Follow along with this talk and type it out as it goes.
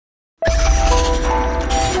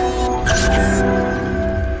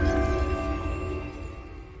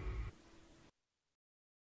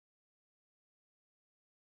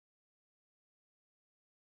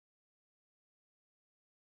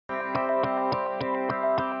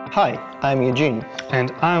Hi, I'm Eugene.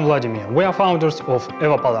 And I'm Vladimir. We are founders of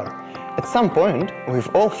Evapolar. At some point,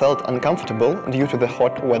 we've all felt uncomfortable due to the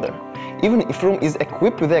hot weather. Even if room is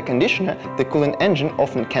equipped with air conditioner, the cooling engine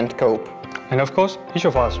often can't cope. And of course, each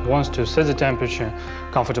of us wants to set the temperature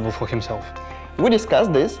comfortable for himself. We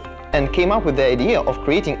discussed this and came up with the idea of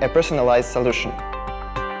creating a personalized solution.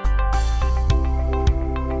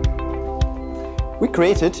 We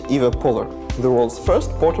created Evapolar, the world's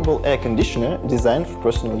first portable air conditioner designed for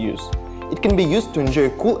personal use. It can be used to enjoy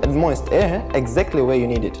cool and moist air exactly where you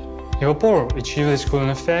need it. Evapolar achieves its cooling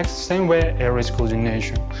effects the same way air is cooled in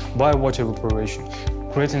nature, by water evaporation,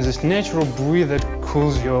 creating this natural breeze that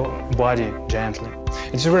cools your body gently.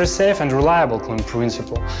 It's a very safe and reliable cooling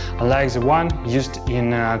principle, unlike the one used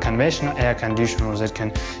in conventional air conditioners that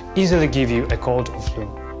can easily give you a cold or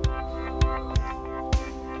flu.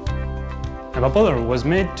 Evapolar was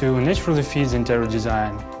made to naturally fit the interior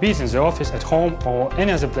design, be it in the office, at home, or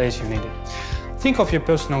any other place you need it. Think of your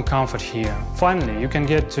personal comfort here. Finally, you can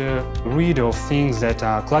get rid of things that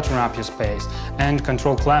are cluttering up your space and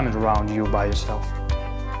control climate around you by yourself.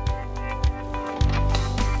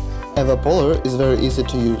 Evapolar is very easy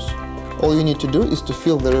to use. All you need to do is to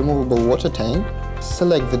fill the removable water tank,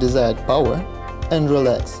 select the desired power, and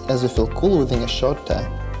relax as you feel cool within a short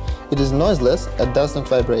time. It is noiseless and does not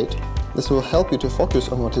vibrate. This will help you to focus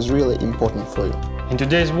on what is really important for you. In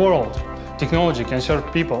today's world, technology can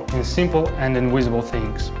serve people in simple and invisible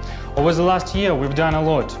things. Over the last year, we've done a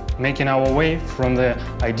lot, making our way from the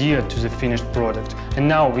idea to the finished product. And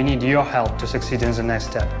now we need your help to succeed in the next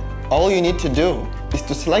step. All you need to do is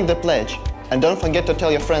to select the pledge, and don't forget to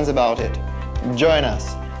tell your friends about it. Join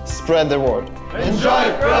us, spread the word.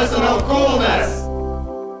 Enjoy personal coolness!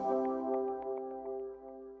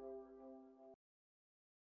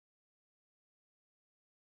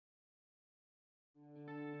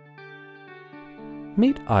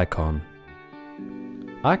 Meet iKON.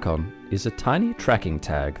 iKON is a tiny tracking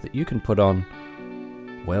tag that you can put on,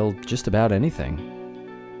 well, just about anything.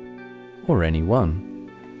 Or anyone.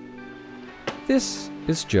 This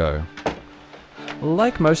is Joe.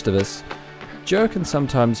 Like most of us, Joe can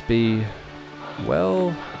sometimes be,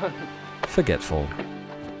 well, forgetful.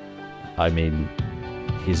 I mean,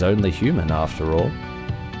 he's only human after all.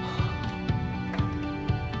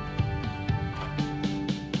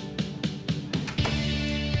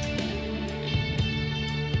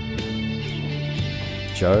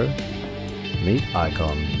 Joe, meet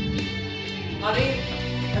iKON. Honey,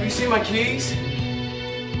 have you seen my keys?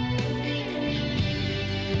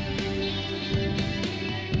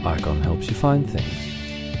 iKON helps you find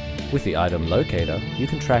things. With the item locator, you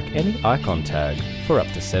can track any iKON tag for up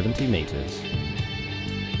to 70 meters.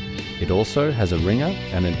 It also has a ringer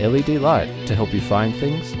and an LED light to help you find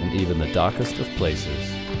things in even the darkest of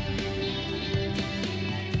places.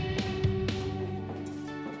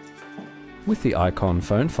 With the iKON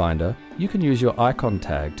phone finder, you can use your iKON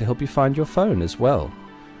tag to help you find your phone as well.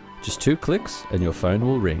 Just 2 clicks and your phone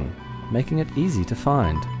will ring, making it easy to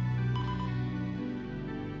find.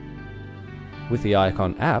 With the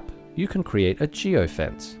iKON app, you can create a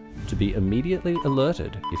geofence to be immediately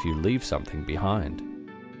alerted if you leave something behind.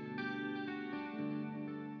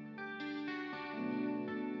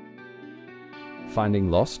 Finding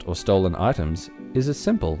lost or stolen items is as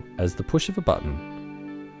simple as the push of a button.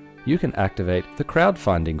 You can activate the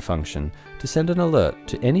crowdfinding function to send an alert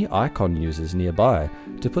to any iKON users nearby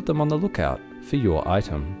to put them on the lookout for your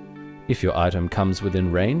item. If your item comes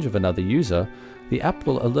within range of another user, the app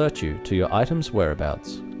will alert you to your item's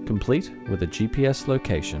whereabouts, complete with a GPS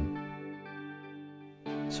location.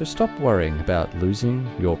 So stop worrying about losing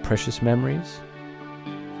your precious memories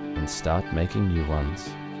and start making new ones.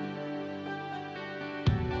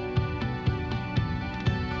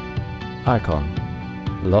 iKON.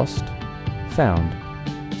 Lost, found,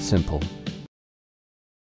 simple.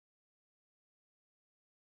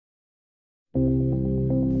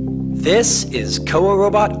 This is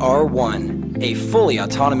Cowarobot R1, a fully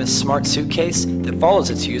autonomous smart suitcase that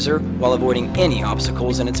follows its user while avoiding any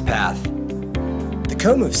obstacles in its path. The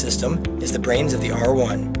CoMove system is the brains of the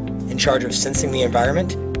R1, in charge of sensing the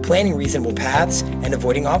environment, planning reasonable paths, and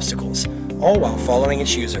avoiding obstacles, all while following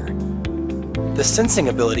its user. The sensing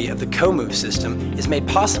ability of the CoMove system is made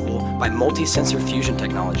possible by multi-sensor fusion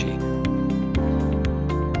technology,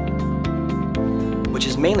 which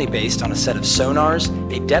is mainly based on a set of sonars,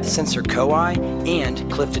 a depth sensor COI, and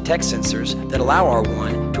cliff detect sensors that allow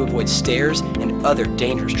R1 to avoid stairs and other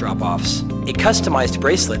dangerous drop-offs. A customized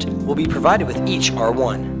bracelet will be provided with each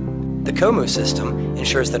R1. The CoMove system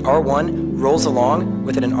ensures that R1 rolls along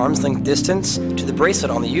within an arm's length distance to the bracelet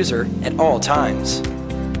on the user at all times.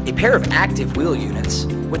 A pair of active wheel units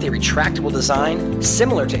with a retractable design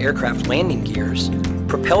similar to aircraft landing gears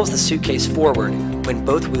propels the suitcase forward when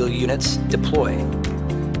both wheel units deploy.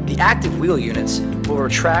 The active wheel units will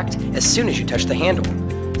retract as soon as you touch the handle,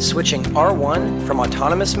 switching R1 from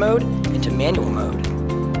autonomous mode into manual mode.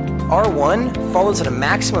 R1 follows at a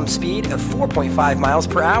maximum speed of 4.5 miles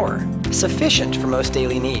per hour, sufficient for most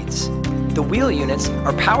daily needs. The wheel units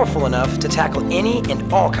are powerful enough to tackle any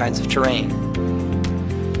and all kinds of terrain.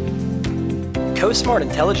 CoSmart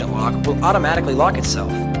Intelligent Lock will automatically lock itself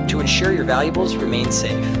to ensure your valuables remain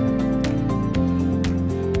safe.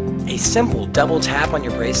 A simple double tap on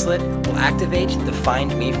your bracelet will activate the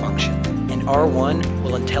Find Me function, and R1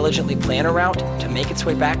 will intelligently plan a route to make its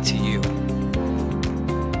way back to you.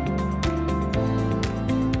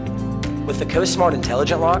 With the CoSmart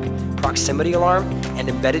Intelligent Lock, proximity alarm, and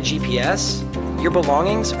embedded GPS, your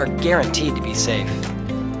belongings are guaranteed to be safe.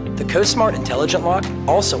 The CoSmart Intelligent Lock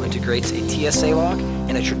also integrates a TSA lock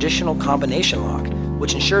and a traditional combination lock,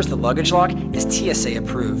 which ensures the luggage lock is TSA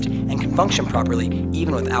approved and can function properly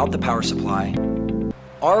even without the power supply.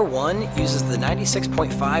 R1 uses the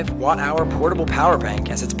 96.5 watt-hour portable power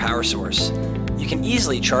bank as its power source. You can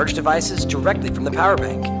easily charge devices directly from the power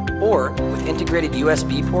bank, or with integrated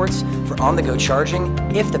USB ports for on-the-go charging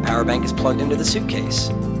if the power bank is plugged into the suitcase.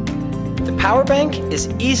 The power bank is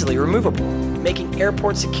easily removable, making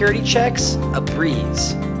airport security checks a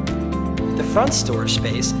breeze. The front storage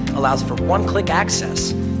space allows for one-click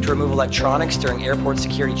access to remove electronics during airport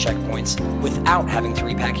security checkpoints without having to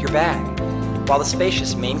repack your bag, while the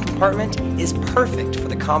spacious main compartment is perfect for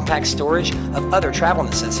the compact storage of other travel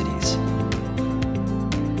necessities.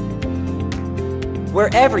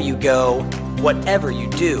 Wherever you go, whatever you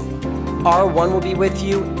do, R1 will be with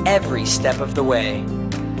you every step of the way.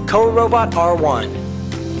 Cowarobot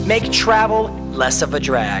R1. Make travel less of a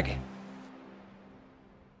drag.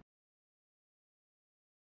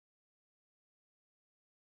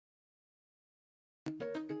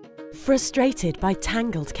 Frustrated by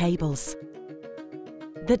tangled cables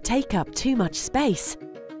that take up too much space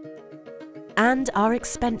and are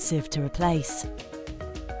expensive to replace.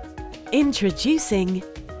 Introducing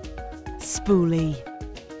Spoolie,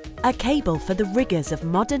 a cable for the rigours of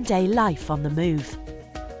modern-day life on the move.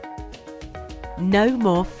 No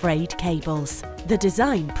more frayed cables. The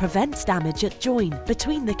design prevents damage at join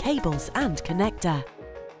between the cables and connector.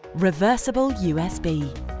 Reversible USB.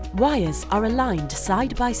 Wires are aligned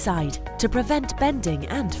side by side to prevent bending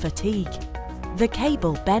and fatigue. The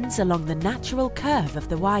cable bends along the natural curve of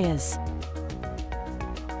the wires.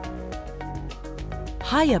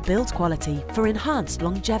 Higher build quality for enhanced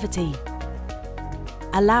longevity.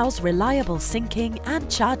 Allows reliable syncing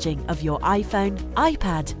and charging of your iPhone,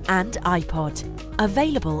 iPad and iPod.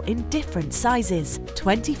 Available in different sizes,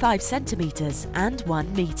 25 centimeters and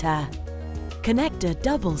 1 meter. Connector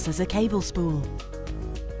doubles as a cable spool.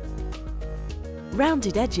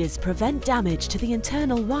 Rounded edges prevent damage to the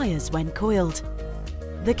internal wires when coiled.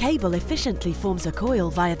 The cable efficiently forms a coil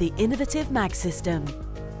via the innovative mag system.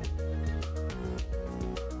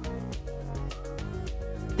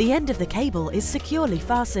 The end of the cable is securely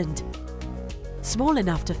fastened, small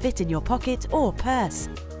enough to fit in your pocket or purse.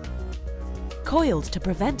 Coiled to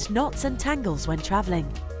prevent knots and tangles when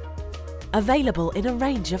travelling. Available in a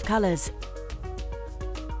range of colours.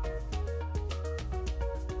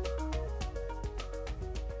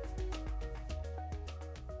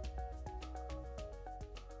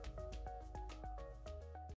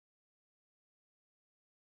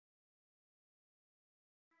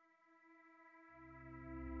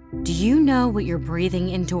 Do you know what you're breathing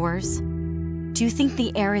indoors? Do you think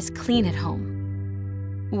the air is clean at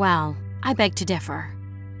home? Well, I beg to differ.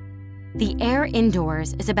 The air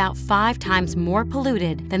indoors is about 5 times more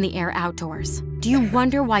polluted than the air outdoors. Do you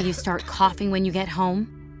wonder why you start coughing when you get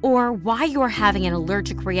home? Or why you're having an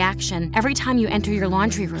allergic reaction every time you enter your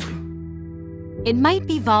laundry room? It might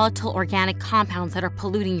be volatile organic compounds that are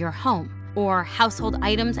polluting your home, or household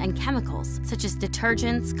items and chemicals, such as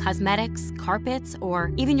detergents, cosmetics, carpets,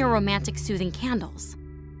 or even your romantic soothing candles.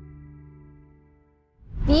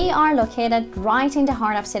 We are located right in the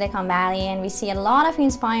heart of Silicon Valley, and we see a lot of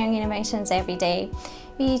inspiring innovations every day.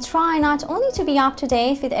 We try not only to be up to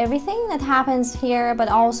date with everything that happens here, but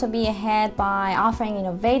also be ahead by offering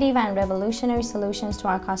innovative and revolutionary solutions to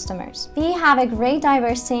our customers. We have a great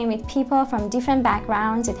diverse team with people from different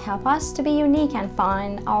backgrounds. It helps us to be unique and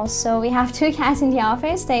fun. Also, we have 2 cats in the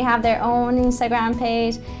office. They have their own Instagram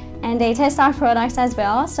page. And they test our products as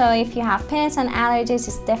well, so if you have pets and allergies,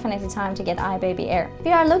 it's definitely time to get iBaby Air.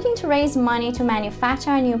 We are looking to raise money to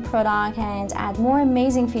manufacture a new product and add more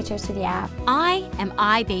amazing features to the app. I am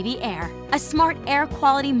iBaby Air, a smart air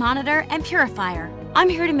quality monitor and purifier. I'm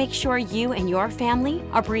here to make sure you and your family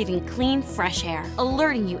are breathing clean, fresh air,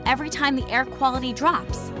 alerting you every time the air quality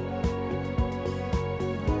drops.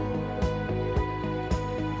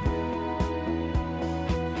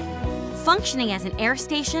 Functioning as an air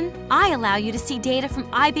station, I allow you to see data from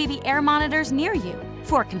iBaby Air monitors near you.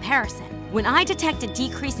 For comparison, when I detect a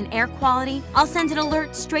decrease in air quality, I'll send an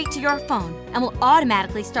alert straight to your phone and will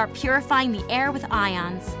automatically start purifying the air with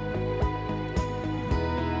ions.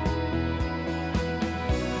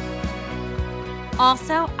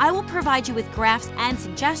 Also, I will provide you with graphs and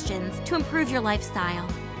suggestions to improve your lifestyle.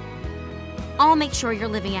 I'll make sure you're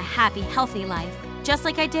living a happy, healthy life, just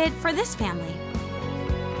like I did for this family.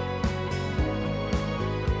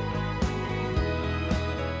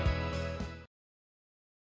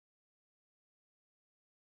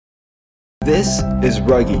 This is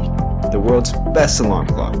Ruggie, the world's best alarm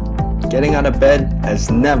clock. Getting out of bed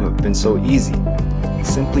has never been so easy.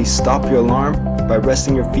 Simply stop your alarm by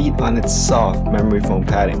resting your feet on its soft memory foam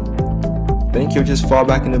padding. Think you'll just fall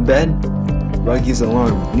back into bed? Ruggie's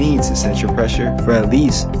alarm needs to sense your pressure for at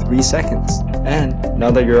least 3 seconds. And now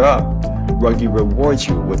that you're up, Ruggie rewards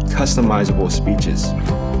you with customizable speeches.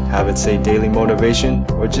 Have it say daily motivation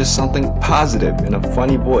or just something positive in a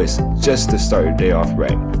funny voice just to start your day off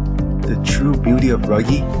right. The true beauty of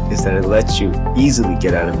Ruggie is that it lets you easily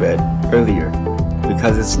get out of bed earlier.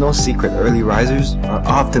 Because it's no secret early risers are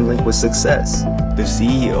often linked with success. The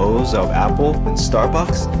CEOs of Apple and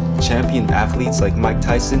Starbucks, champion athletes like Mike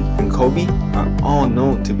Tyson and Kobe are all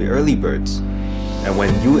known to be early birds. And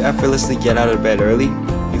when you effortlessly get out of bed early,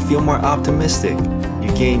 you feel more optimistic.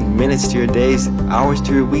 You gain minutes to your days, hours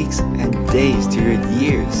to your weeks, and days to your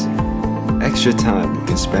years. Extra time you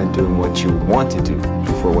can spend doing what you want to do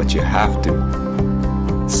before what you have to.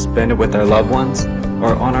 Spend it with our loved ones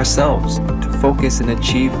or on ourselves to focus and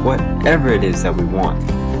achieve whatever it is that we want.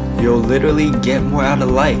 You'll literally get more out of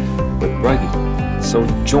life with Ruggie. So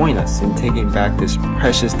join us in taking back this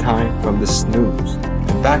precious time from the snooze.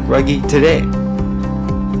 Back Ruggie today.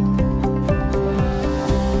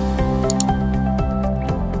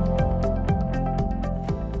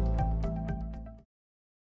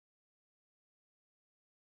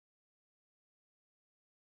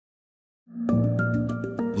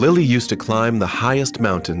 Lily used to climb the highest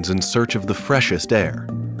mountains in search of the freshest air.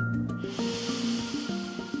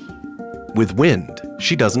 With Wind,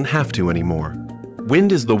 she doesn't have to anymore.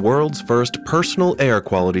 Wind is the world's first personal air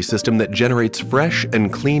quality system that generates fresh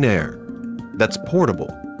and clean air, that's portable,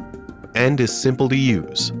 and is simple to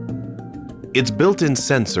use. Its built-in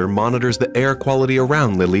sensor monitors the air quality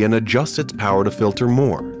around Lily and adjusts its power to filter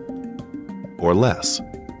more or less.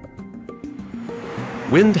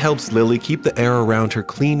 Wind helps Lily keep the air around her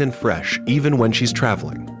clean and fresh, even when she's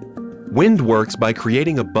traveling. Wind works by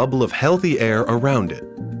creating a bubble of healthy air around it.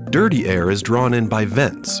 Dirty air is drawn in by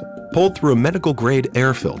vents, pulled through a medical-grade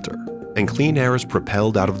air filter, and clean air is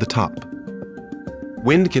propelled out of the top.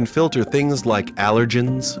 Wind can filter things like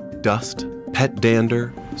allergens, dust, pet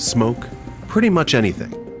dander, smoke, pretty much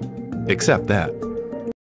anything. Except that.